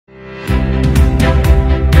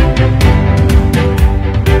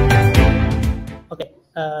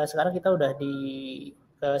Sekarang kita udah di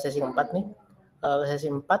sesi keempat nih.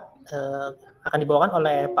 Sesi 4 akan dibawakan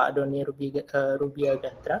oleh Pak Doni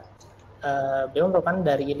Rubiagatra. Beliau merupakan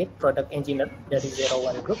dari lead product engineer dari Zero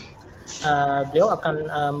One Group. Beliau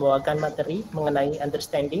akan membawakan materi mengenai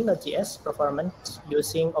understanding Node.js performance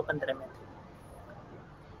using OpenTelemetry.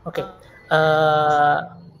 Oke,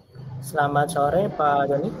 selamat sore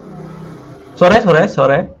Pak Doni. Sore.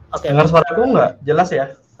 Oke. Dengar suaraku nggak? Jelas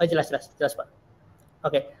ya? Oh, jelas Pak.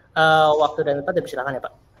 Oke, waktu dan tempat dipersilakan ya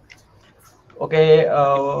Pak. Oke,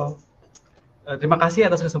 terima kasih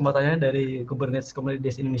atas kesempatannya dari Kubernetes Community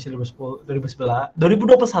Indonesia 2021.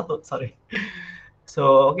 Sorry.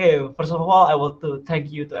 So, first of all, I want to thank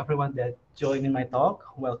you to everyone that joined in my talk.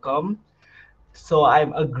 Welcome. So, I'm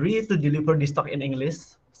agreed to deliver this talk in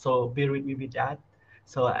English. So, bear with me with that.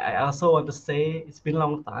 So, I also want to say it's been a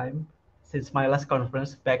long time since my last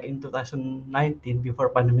conference back in 2019 before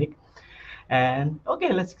pandemic. And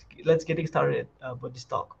let's get started about this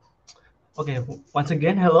talk. Okay, once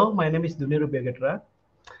again, hello. My name is Doni Rubiagatra,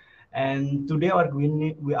 and today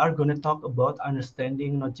we are going to talk about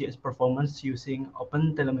understanding Node.js performance using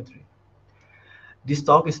OpenTelemetry. This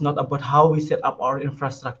talk is not about how we set up our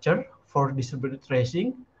infrastructure for distributed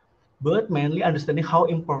tracing, but mainly understanding how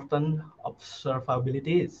important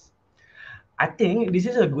observability is. I think this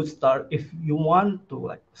is a good start if you want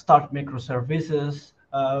to start microservices.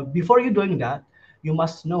 Before you doing that, you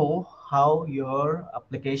must know how your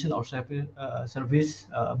application or service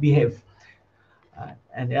behave.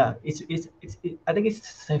 And yeah, I think it's a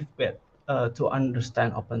safe bet to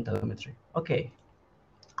understand OpenTelemetry. Okay,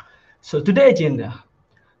 so today agenda.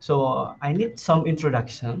 So I need some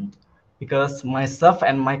introduction because myself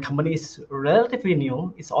and my company is relatively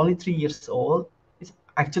new. It's only 3 years old. It's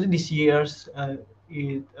actually this year's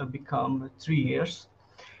it become 3 years,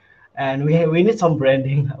 and we need some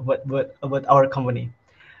branding about our company.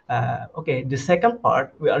 Okay, the second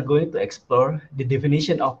part we are going to explore the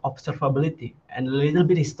definition of observability and a little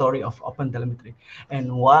bit history of OpenTelemetry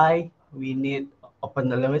and why we need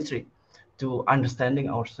OpenTelemetry to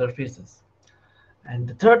understanding our services.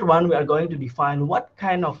 And the third one, we are going to define what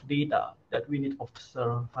kind of data that we need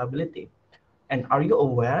observability. And are you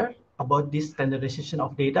aware about this standardization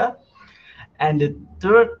of data? And the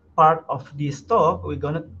third part of this talk, we're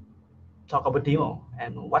going to talk about demo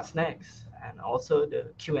and what's next, and also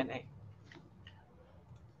the Q&A.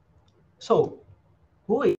 So,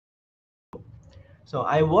 who is? So,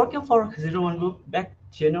 I worked for Zero One Group back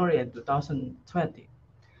January in 2020.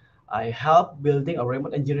 I helped building a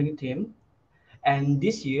remote engineering team. And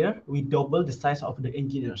this year, we doubled the size of the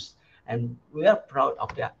engineers, and we are proud of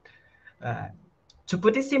that. To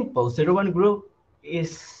put it simple, Zero One Group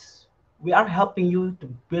we are helping you to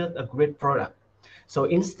build a great product. So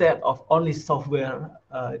instead of only software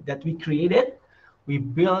that we created, we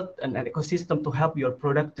built an ecosystem to help your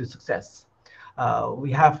product to success. We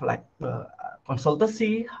have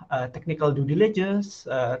consultancy, technical due diligence,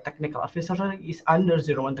 technical advisory is under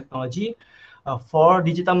Zero One Technology. For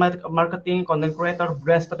digital marketing, content creator,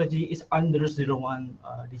 brand strategy is under Zero One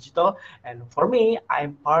Digital. And for me,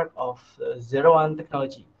 I'm part of Zero One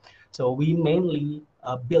Technology. So we mainly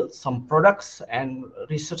build some products and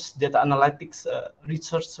research data analytics,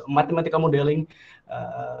 research mathematical modeling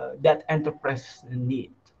that enterprise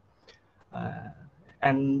need.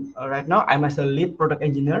 And right now, I'm as a lead product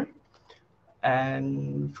engineer.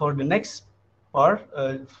 And for the next part,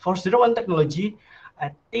 for Zero One Technology, I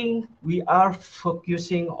think we are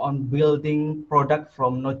focusing on building product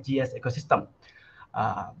from Node.js ecosystem.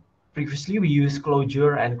 Previously, we used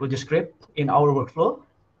Clojure and ClojureScript in our workflow.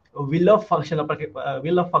 We love functional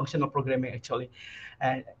programming actually.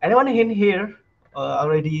 And anyone in here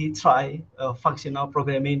already try functional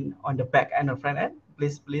programming on the back end or front end?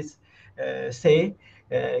 Please say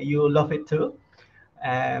you love it too.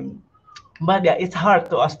 But yeah, it's hard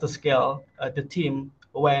to us to scale the team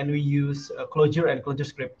when we use Clojure and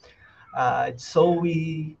ClojureScript. So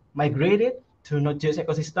we migrated to Node.js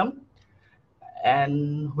ecosystem.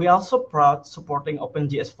 And we also proud supporting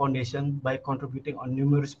OpenJS Foundation by contributing on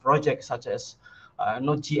numerous projects such as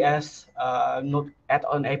Node.js, Node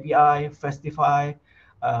add-on API, Festify,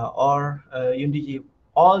 or Unity.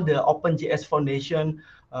 All the OpenJS Foundation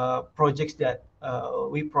projects that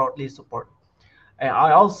we proudly support. And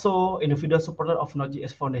I also individual supporter of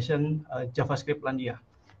Node.js Foundation, JavaScript Landia.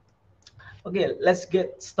 Okay, let's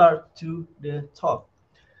get started to the talk.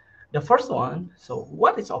 The first one, so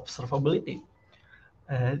what is observability?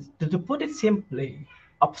 To put it simply,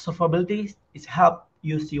 observability is help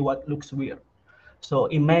you see what looks weird. So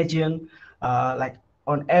imagine maybe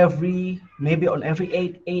on every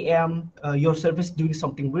 8 a.m. Your service doing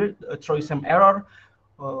something weird, throw some error.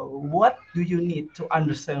 what do you need to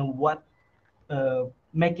understand what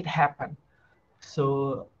make it happen?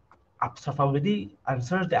 So observability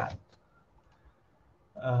answers that.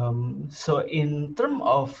 So in term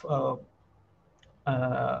of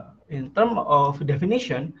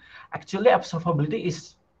definition, actually observability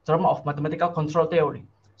is term of mathematical control theory.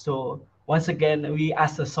 So once again, we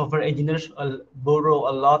as a software engineers borrow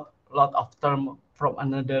a lot of term from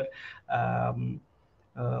another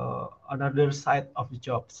side of the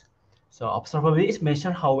jobs. So observability is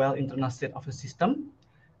measure how well internal state of a system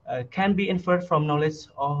can be inferred from knowledge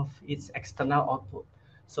of its external output.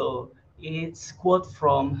 So it's quote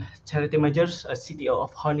from Charity Majors, a CTO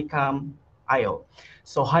of Honeycomb IO.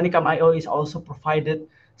 So Honeycomb IO is also provided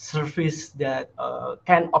service that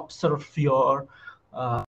can observe your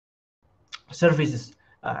services.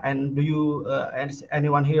 And do you,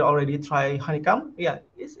 anyone here already try Honeycomb? Yeah,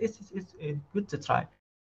 it's good to try.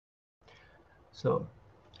 So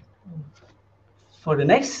for the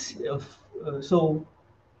next, so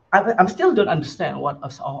I'm still don't understand what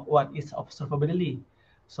is observability.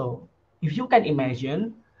 So if you can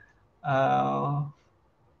imagine, uh,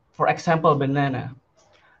 for example, banana.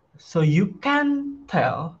 So you can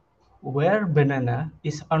tell where banana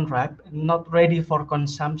is unripe, not ready for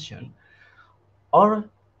consumption, or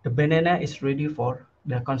the banana is ready for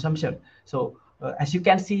the consumption. So as you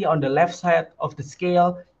can see on the left side of the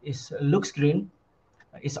scale, is looks green,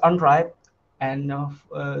 is unripe, and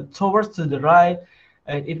towards to the right,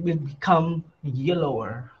 it will become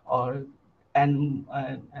yellower, or and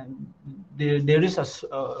there is a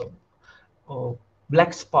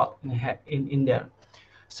black spot in there.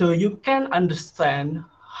 So you can understand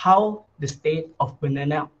how the state of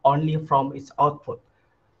banana only from its output.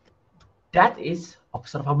 That is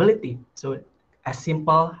observability. So as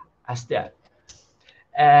simple as that.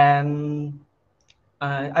 And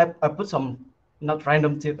I put some not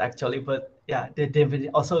random tip actually, but yeah,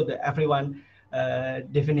 also the everyone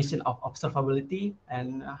definition of observability.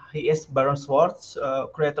 And he is Baron Schwartz,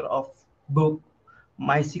 creator of book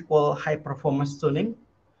MySQL High Performance Tuning.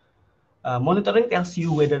 Monitoring tells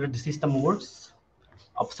you whether the system works.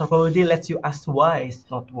 Observability lets you ask why it's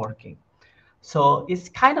not working. So it's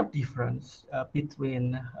kind of difference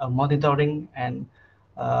between monitoring and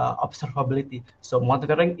observability. So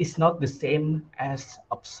monitoring is not the same as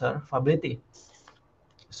observability.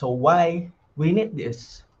 So why we need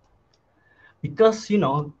this? Because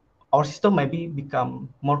our system maybe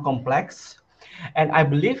become more complex, and I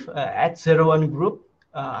believe at 01 Group,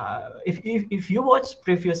 if you watch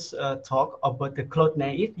previous talk about the cloud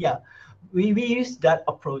native, yeah, we use that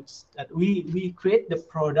approach, that we create the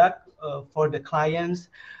product for the clients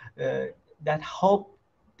that hope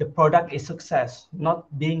the product is success, not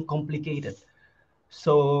being complicated.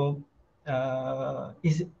 So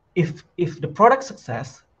if the product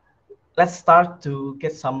success, let's start to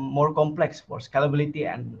get some more complex for scalability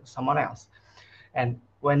and someone else. And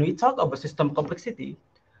when we talk about system complexity,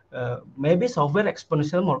 maybe software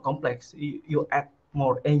exponential more complex. You add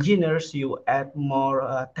more engineers, you add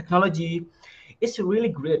more technology. It's really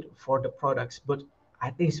great for the products, but I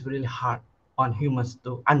think it's really hard on humans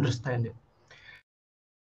to understand it.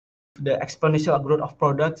 The exponential growth of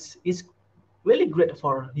products is really great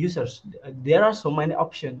for users. There are so many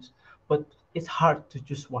options, but it's hard to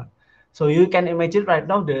choose one. So you can imagine right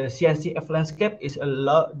now the CNCF landscape is a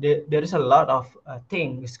lot. There is a lot of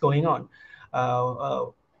things going on.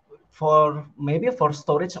 For maybe for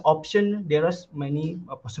storage option, there is many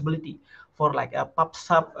possibility. For like a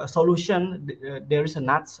PubSub solution, there is a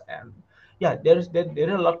nuts, and yeah, there is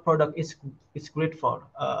a lot of product. It's great for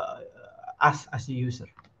us as a user.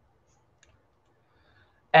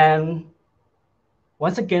 And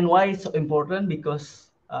once again, why it's so important?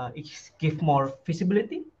 Because it gives more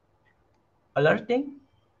visibility, alerting,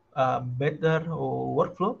 better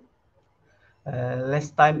workflow,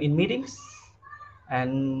 less time in meetings,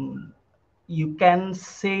 and you can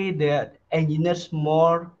say that engineers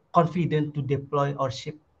more confident to deploy or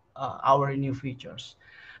ship our new features,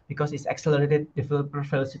 because it's accelerated developer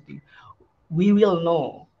velocity. We will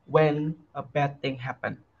know when a bad thing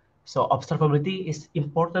happened. So observability is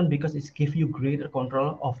important because it gives you greater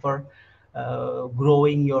control over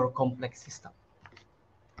growing your complex system.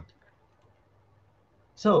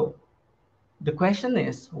 So the question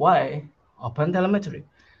is, why OpenTelemetry?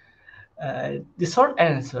 The short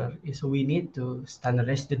answer is we need to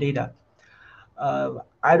standardize the data.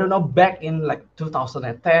 I don't know, back in like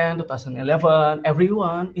 2010, 2011,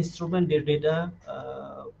 everyone instrument their data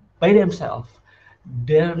by themselves.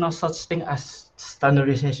 There's no such thing as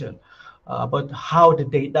standardization about how the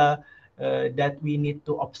data that we need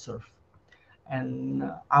to observe. and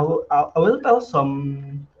I will tell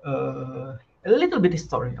some a little bit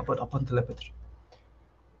story about OpenTelemetry.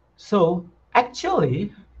 So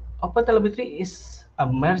actually, OpenTelemetry is a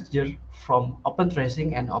merger from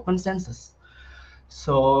OpenTracing and OpenCensus.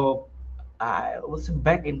 So I was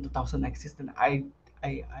back in 2016. I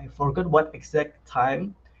forgot what exact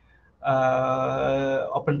time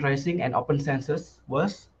OpenTracing and OpenCensus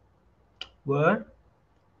were,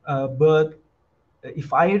 but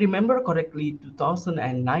if I remember correctly,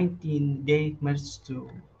 2019 they merged to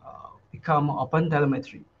become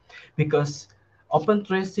OpenTelemetry, because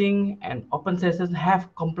OpenTracing and OpenCensus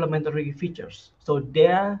have complementary features, so they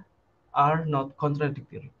are not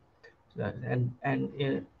contradictory. And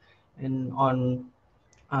on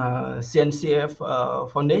CNCF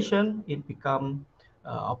Foundation, it become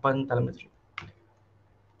OpenTelemetry.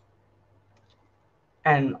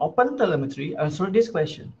 And OpenTelemetry answer this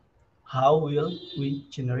question: how will we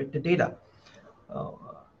generate the data? Uh,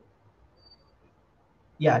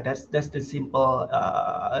 yeah, that's the simple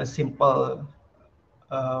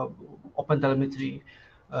uh, OpenTelemetry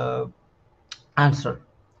uh, answer.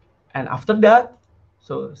 And after that,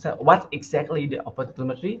 so what exactly the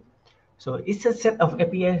OpenTelemetry? So it's a set of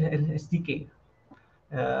API and SDK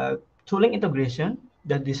tooling integration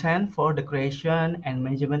that designed for the creation and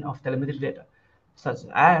management of telemetry data, such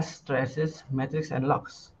as traces, metrics, and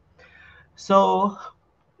logs. So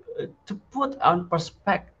to put on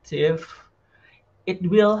perspective, it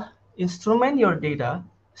will instrument your data,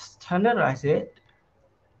 standardize it,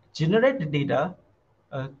 generate the data,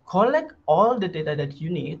 collect all the data that you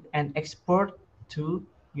need, and export to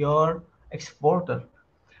your exporter.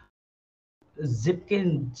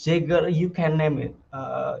 Zipkin, Jagger, you can name it.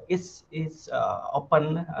 It's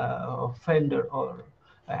open vendor or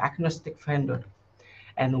agnostic vendor.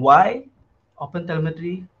 And why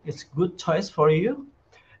OpenTelemetry is good choice for you?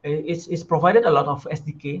 It's provided a lot of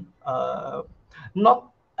SDK.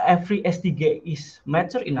 Not every SDK is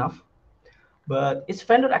mature enough, but it's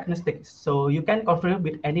vendor agnostic, so you can configure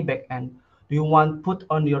with any backend. Do you want put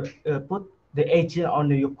the agent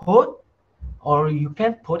on your code, or you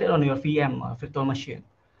can put it on your VM virtual machine?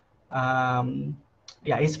 Um,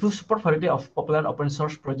 yeah, it's full support variety of popular open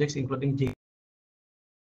source projects, including J.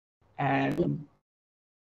 And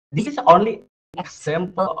this is only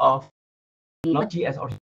example of Node.js or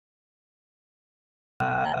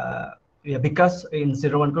yeah, because in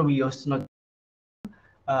 01 core we use Node.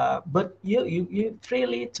 But you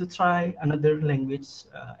freely to try another language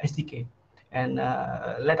SDK, and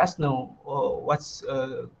let us know what's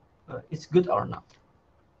it's good or not.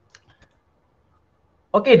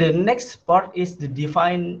 Okay, the next part is the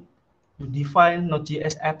define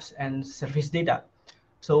Node.js apps and service data.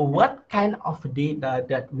 So what kind of data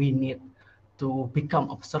that we need to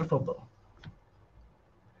become observable?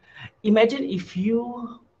 Imagine if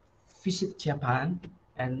you visit Japan,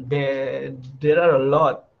 and there are a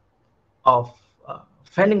lot of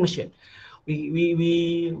vending machine.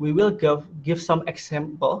 We will give some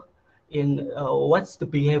example in what's the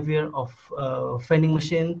behavior of vending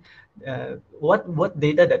machine, what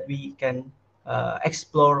data that we can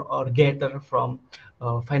explore or gather from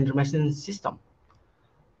vending machine system.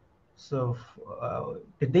 So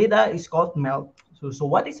the data is called melt. So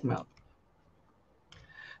what is melt?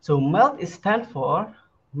 So melt is stand for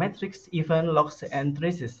metrics, event, logs, and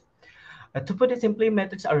traces. To put it simply,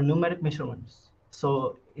 metrics are numeric measurements.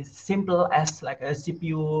 So it's simple as like a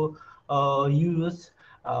CPU use,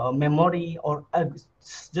 memory, or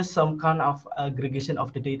just some kind of aggregation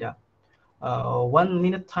of the data. 1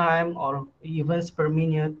 minute time or events per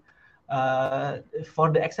minute.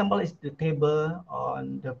 For the example, is the table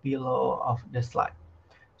on the below of the slide.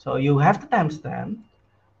 So you have the timestamp,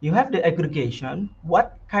 you have the aggregation,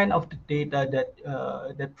 what kind of the data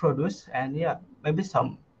that produce, and yeah, maybe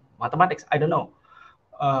some mathematics, I don't know.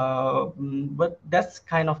 But that's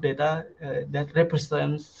kind of data that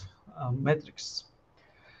represents metrics.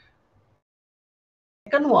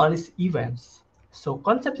 Second one is events. So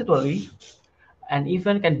conceptually, an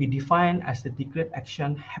event can be defined as the declared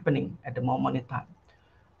action happening at the moment in time.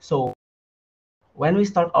 So when we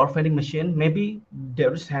start our vending machine, maybe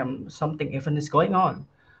there is something event is going on.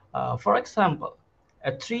 For example,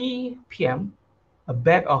 at 3 p.m., a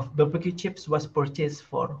bag of barbecue chips was purchased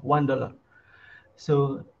for $1.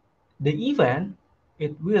 So the event,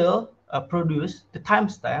 it will produce the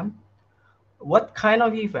timestamp, what kind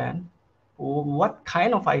of event, what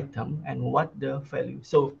kind of item, and what the value.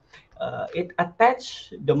 So it attach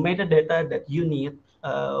the metadata that you need,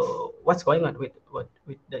 what's going on with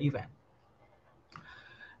the event.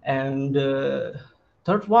 And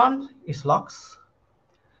third one is logs.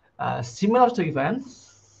 Similar to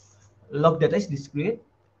events, log data is discrete.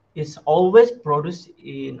 It's always produced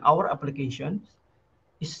in our applications.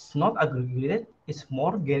 It's not aggregated. It's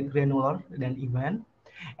more granular than event.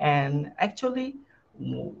 And actually,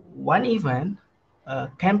 one event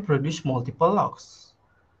can produce multiple logs.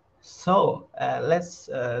 So let's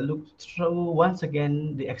look through once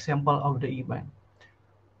again the example of the event.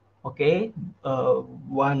 Okay,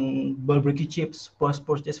 one barbecue chips was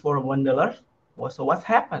purchased for $1. So what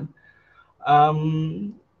happened?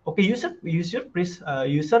 Okay, user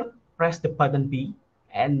press the button B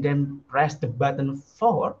and then press the button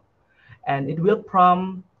forward, and it will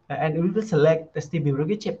prompt and it will select the STB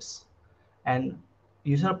barbecue chips, and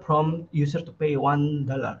user prompt user to pay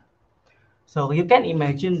 $1. So you can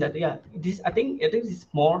imagine that, yeah, this I think it is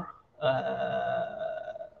more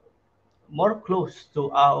close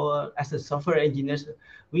to our as a software engineers.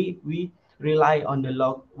 We rely on the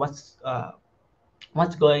log what's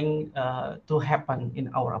going to happen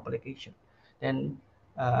in our application. Then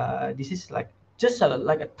this is like just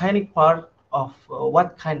like a tiny part of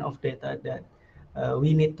what kind of data that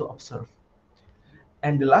we need to observe.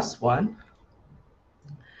 And the last one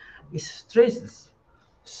is traces.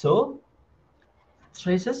 So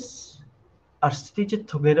traces are stitched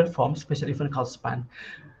together from special event called span.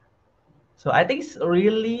 So I think it's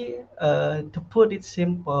really, to put it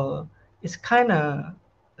simple, it's kind of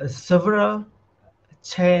several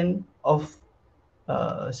chain of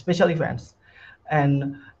special events,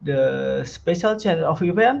 and the special chain of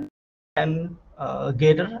event and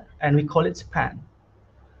gather, and we call it span.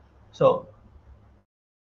 So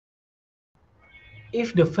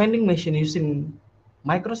if the vending machine using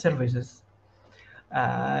microservices,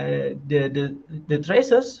 the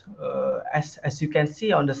traces, as you can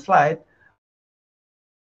see on the slide,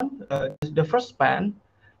 the first span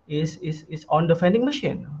is on the vending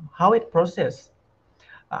machine, how it process.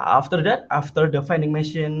 After that, after the vending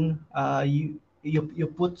machine, you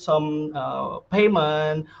put some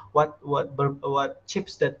payment, what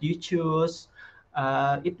chips that you choose,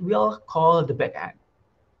 it will call the backend,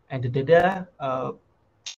 and the data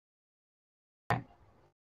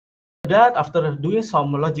that after doing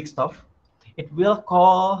some logic stuff, it will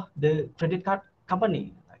call the credit card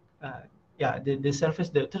company, like yeah, the service,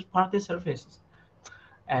 the third party service,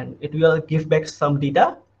 and it will give back some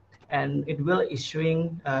data, and it will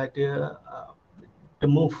issuing the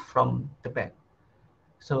move from the bank.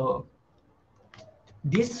 So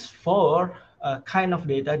these four kind of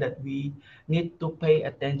data that we need to pay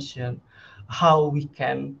attention, how we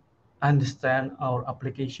can understand our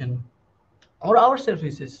application or our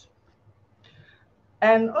services.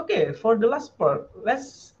 And okay, for the last part,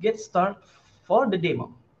 let's get started for the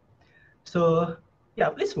demo. So yeah,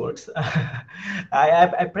 please works.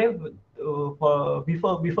 I pray for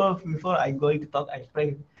before I going to talk. I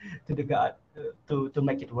pray to the God to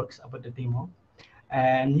make it works about the demo,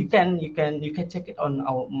 and you can check it on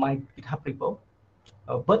my GitHub repo.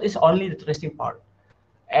 But it's only the tracing part,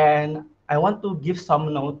 and I want to give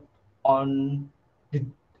some note on the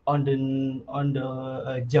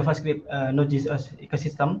JavaScript Node.js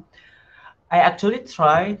ecosystem. I actually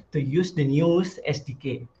try to use the newest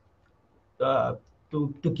SDK uh,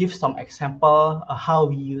 to give some example how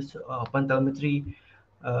we use OpenTelemetry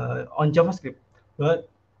on JavaScript. But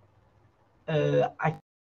I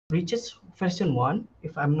reaches version 1,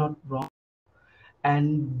 if I'm not wrong,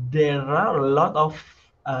 and there are a lot of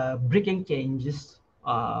breaking changes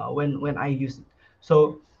when I use it.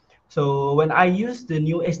 So when I use the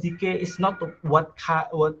new SDK, it's not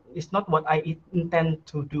what I intend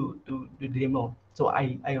to do to the demo. So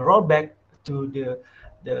I roll back to the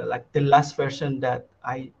last version that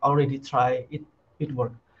I already tried. It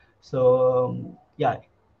worked. So yeah,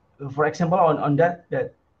 for example, on that the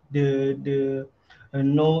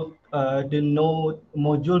node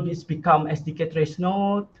module is become SDK trace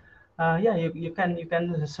node. Yeah, you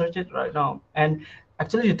can search it right now. And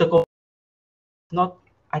actually, the code not,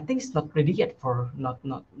 I think it's not ready yet for not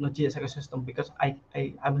JS ecosystem, because I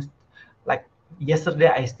was like yesterday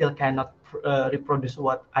I still cannot reproduce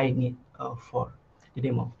what I need for the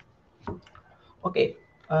demo. Okay,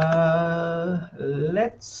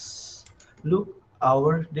 let's look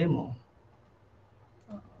our demo.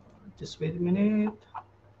 Just wait a minute.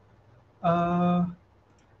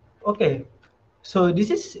 Okay, so this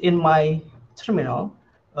is in my terminal.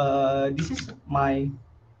 This is my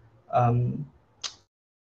um,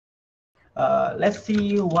 let's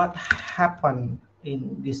see what happened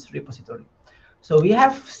in this repository. So we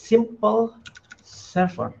have simple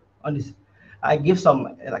server on this. I give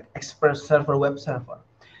some like express server, web server.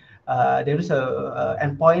 There is a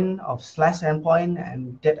endpoint of slash endpoint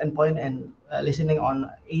and that endpoint, and listening on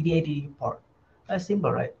 8080 port. That's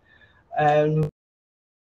simple, right? And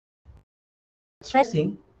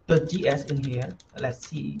tracing.js in here, let's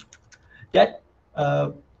see that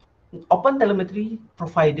OpenTelemetry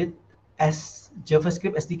provided as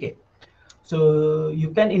JavaScript SDK. So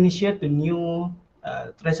you can initiate the new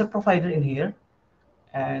tracer provider in here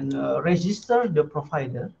and register the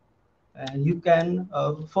provider. And you can,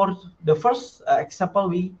 for the first example,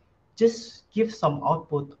 we just give some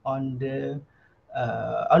output on the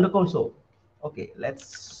console. Okay,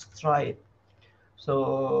 let's try it.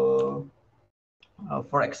 So,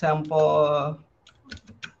 for example,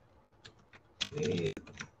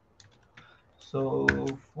 so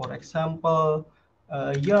for example,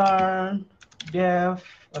 yarn dev,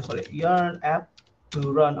 yarn app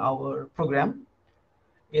to run our program.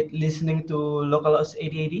 It listening to localhost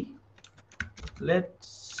 8080.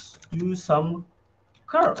 Let's do some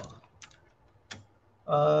curl.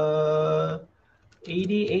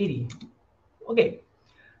 8080. Okay,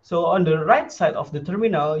 so on the right side of the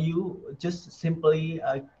terminal, you just simply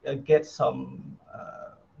get some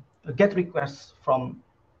get requests from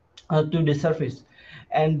to the service,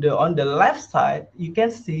 and on the left side you can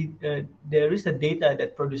see there is a data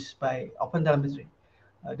that produced by OpenTelemetry.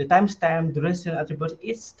 The timestamp, duration, attribute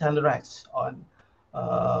is standardized on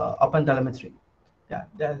OpenTelemetry. Yeah,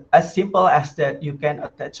 as simple as that, you can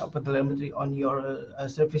attach OpenTelemetry on your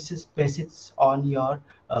services based on your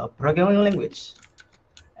programming language.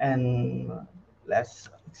 And let's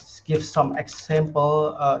give some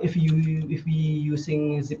example. If we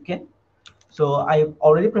using Zipkin, so I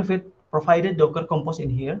already provided Docker Compose in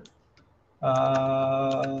here.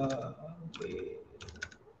 Uh,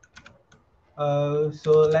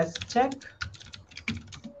 so let's check.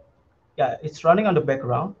 Yeah, it's running on the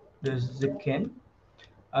background. The Zipkin.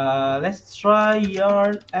 Let's try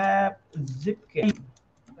yarn app Zipkin.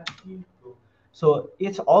 So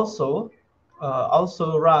it's also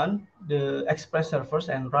run the Express servers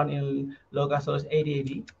and run in localhost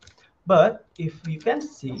 8080. But if you can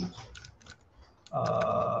see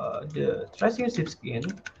the tracing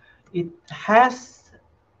Zipkin, it has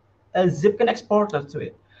a Zipkin exporter to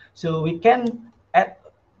it, so we can add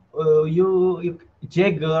you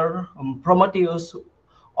Jagger, Prometheus,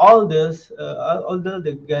 all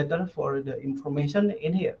the gather for the information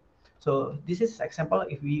in here. So this is example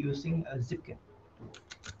if we using a Zipkin.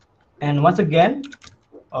 And once again,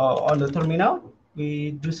 on the terminal,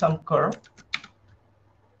 we do some curl.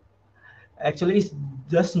 Actually, it's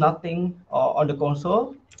just nothing on the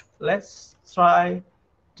console. Let's try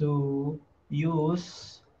to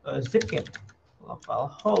use Zipkin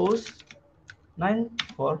localhost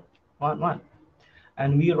 9411,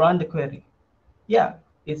 and we run the query. Yeah,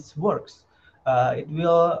 it works. It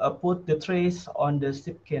will put the trace on the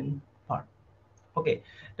Zipkin part. Okay,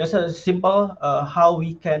 that's a simple how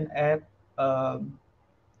we can add the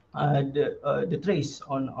trace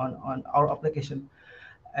on our application.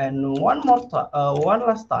 And one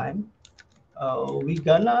last time, we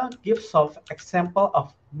gonna give some example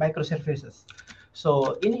of microservices.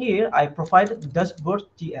 So in here, I provided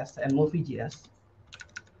dashboard.js and movie.js.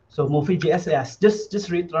 So movie.js, yes, just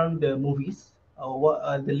return the movies,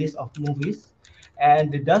 the list of movies,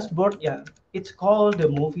 and the dashboard, yeah, it's called the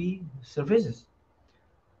movie services.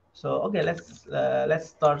 So okay, let's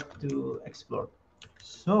start to explore.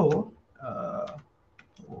 So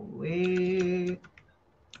we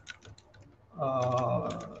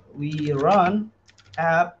we run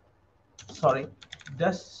app, sorry,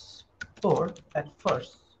 dashboard at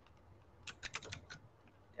first,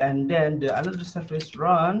 and then the another service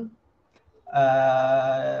run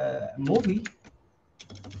movie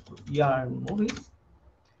yarn movies.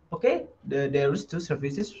 Okay, there is two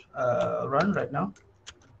services run right now,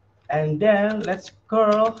 and then let's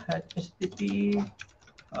curl http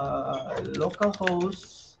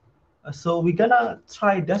localhost. So we're gonna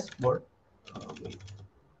try dashboard. Wait,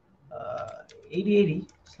 8080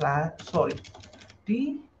 slash, sorry,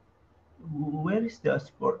 t, where is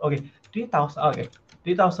dashboard? Okay, 3000. Okay,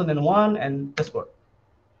 3001 and dashboard.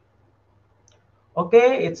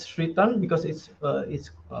 Okay, it's written because it's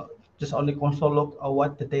just only console log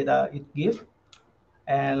what the data it give.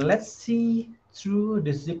 And let's see through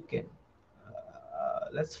the Zipkin.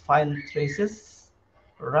 Let's find traces,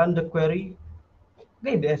 run the query.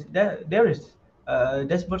 Okay, there is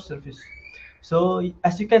dashboard service. So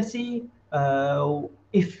as you can see,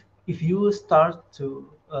 if you start to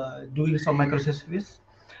doing some microservice,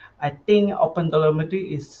 I think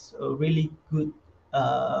OpenTelemetry is a really good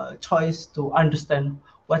choice to understand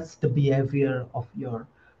what's the behavior of your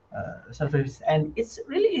service, and it's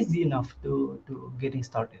really easy enough to getting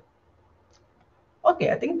started.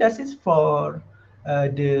 Okay, I think that's it for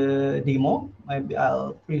the demo. Maybe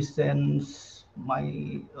I'll present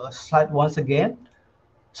my slide once again.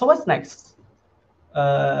 So what's next?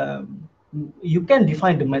 You can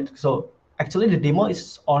define the metric. So actually the demo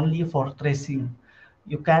is only for tracing.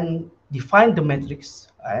 You can define the metrics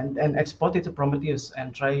and export it to Prometheus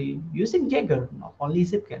and try using Jagger, not only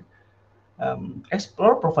Zipcan.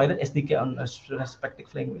 Explore provided SDK on a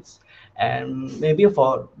respective language. And maybe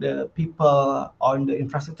for the people on the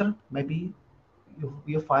infrastructure, maybe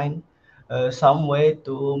you find some way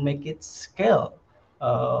to make it scale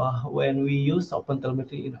when we use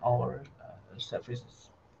OpenTelemetry in our services.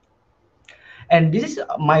 And this is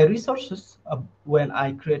my resources when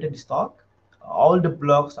I created this talk. All the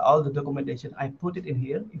blogs, all the documentation, I put it in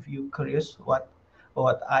here. If you're curious what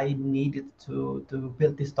I needed to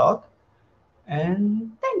build this talk.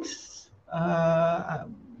 And thanks.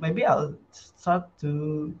 Maybe I'll start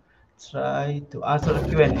to try to answer the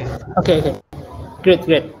Q&A. Okay. Great.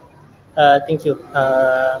 Thank you,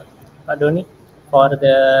 Pak Doni, for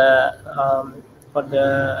the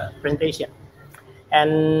presentation.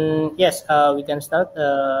 And yes, we can start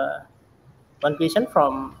one question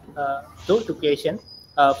from two questions.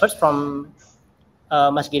 First from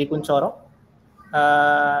Mas Giri Kuncoro.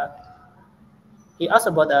 He asked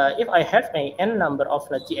about if I have an n number of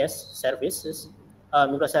Node.js services,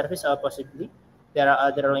 microservice, or possibly there are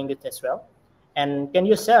other languages as well. And can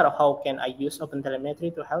you share how can I use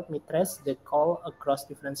OpenTelemetry to help me trace the call across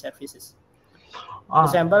different services? For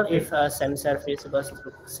example, if same service goes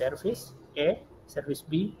through service A, service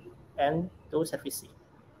B, and to service C.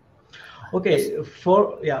 Okay, yes.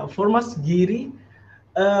 For Mas Giri,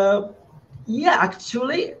 yeah,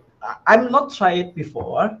 actually, I'm not tried it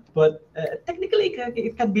before, but technically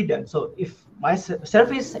it can be done. So if my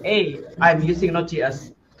service A, I'm using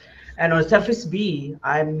Node.js, and on service B,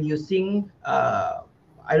 I'm using, I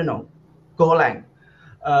don't know, Golang.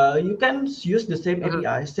 You can use the same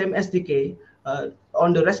API, same SDK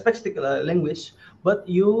on the respective language, but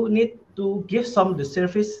you need to give some the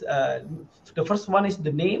service. The first one is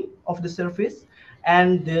the name of the service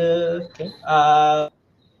and the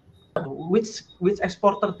which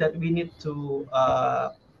exporter that we need to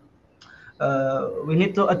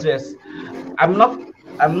address. I'm not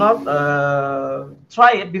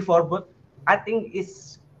try it before, but I think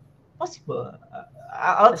it's possible.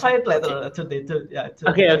 I'll try it later today.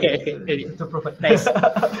 To provide. Nice.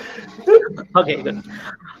 Okay, good.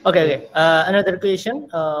 Okay. Another question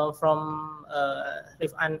from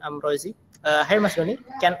Rifan Amrozi. Hi, Mas Doni.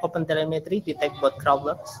 Can OpenTelemetry detect bot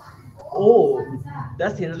crawlers? Oh,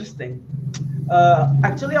 that's interesting.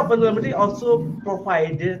 Actually, OpenTelemetry also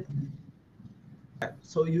provided,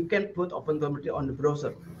 so you can put OpenTelemetry on the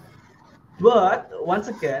browser. But once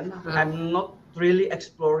again, I'm not really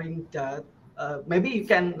exploring that. Maybe you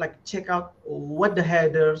can like check out what the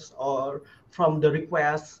headers or from the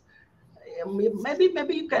requests.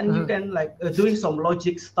 Maybe you can like doing some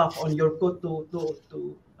logic stuff on your code to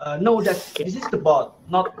know that this is the bot,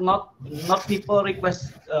 not people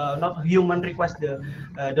request, not human request the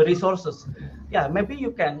resources. Yeah, maybe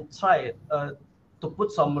you can try it to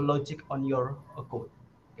put some logic on your code.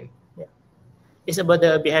 Okay. Yeah, it's about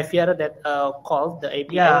the behavior that called the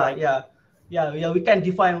API. Yeah. We can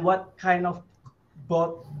define what kind of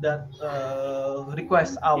bot that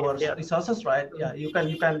requests our resources, right? Yeah, you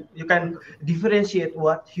can differentiate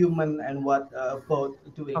what human and what bot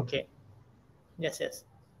doing. Okay. Yes.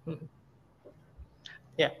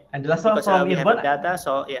 Yeah. And the last one from Irwan. Data,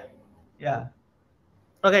 so yeah. Yeah.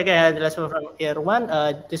 Okay. The last one from Irwan.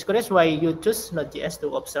 Just curious why you choose Node.js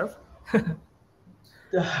to observe.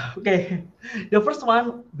 Okay, the first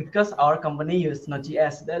one because our company use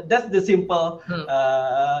Node.js. That's the simple.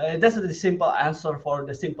 That's the simple answer for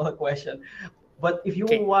the simple question. But if you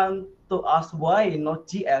want to ask why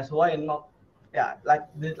Node.js, why not? Yeah, like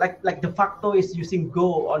the facto is using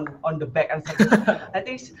Go on the back end side. I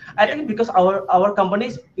think because our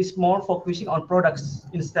company is more focusing on products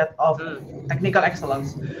instead of technical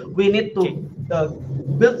excellence. We need to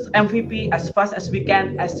build MVP as fast as we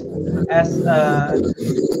can, as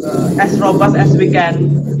robust as we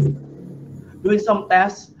can, doing some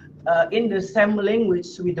tests in the same language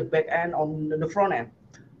with the back end on the front end.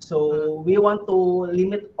 So we want to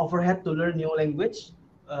limit overhead to learn new language,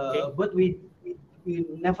 but we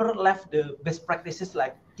never left the best practices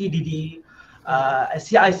like TDD,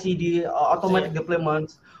 CI/CD, automatic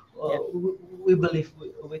deployments. We believe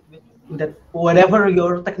with that whatever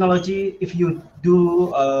your technology, if you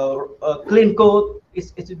do clean code,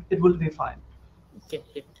 it will be fine. Okay.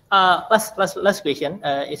 Last question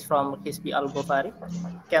is from Hisbi Al Gofari.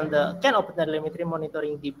 Can OpenTelemetry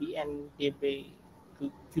monitoring DB and DB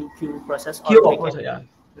queue process or Queue of backend? process, yeah.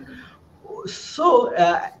 So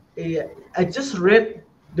I just read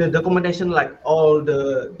the documentation, like all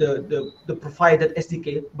the provided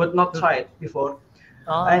SDK, but not tried before.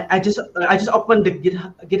 Oh, I just opened the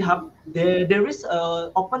GitHub. There is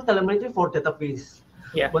OpenTelemetry for database,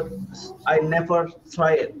 yeah. but I never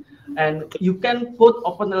try it. And Okay. you can put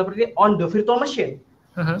OpenTelemetry on the virtual machine.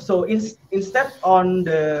 So instead on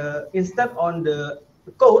the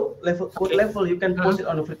code Okay. level, you can post it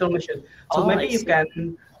on a virtual machine. So Oh, I maybe you see.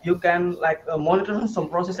 can like monitor some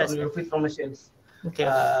process on Testing. your virtual machines. Okay,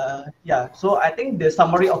 okay. Yeah. So I think the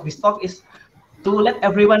summary of this talk is to let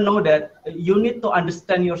everyone know that you need to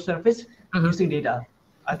understand your service using data.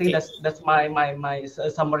 I think Okay. that's my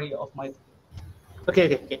summary of my. Okay,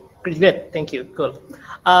 okay, okay. Pretty good. Thank you. Cool.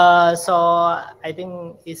 So I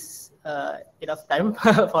think it's enough time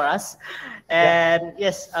for us. Yeah. And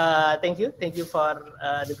yes, thank you for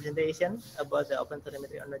the presentation about the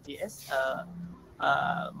OpenTelemetry on Node.js,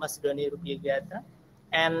 Mas Doni Rubiagatra.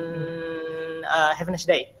 And have a nice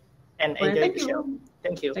day and Okay. enjoy Thank the show. you.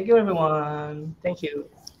 Thank you. Thank you, everyone. Thank you.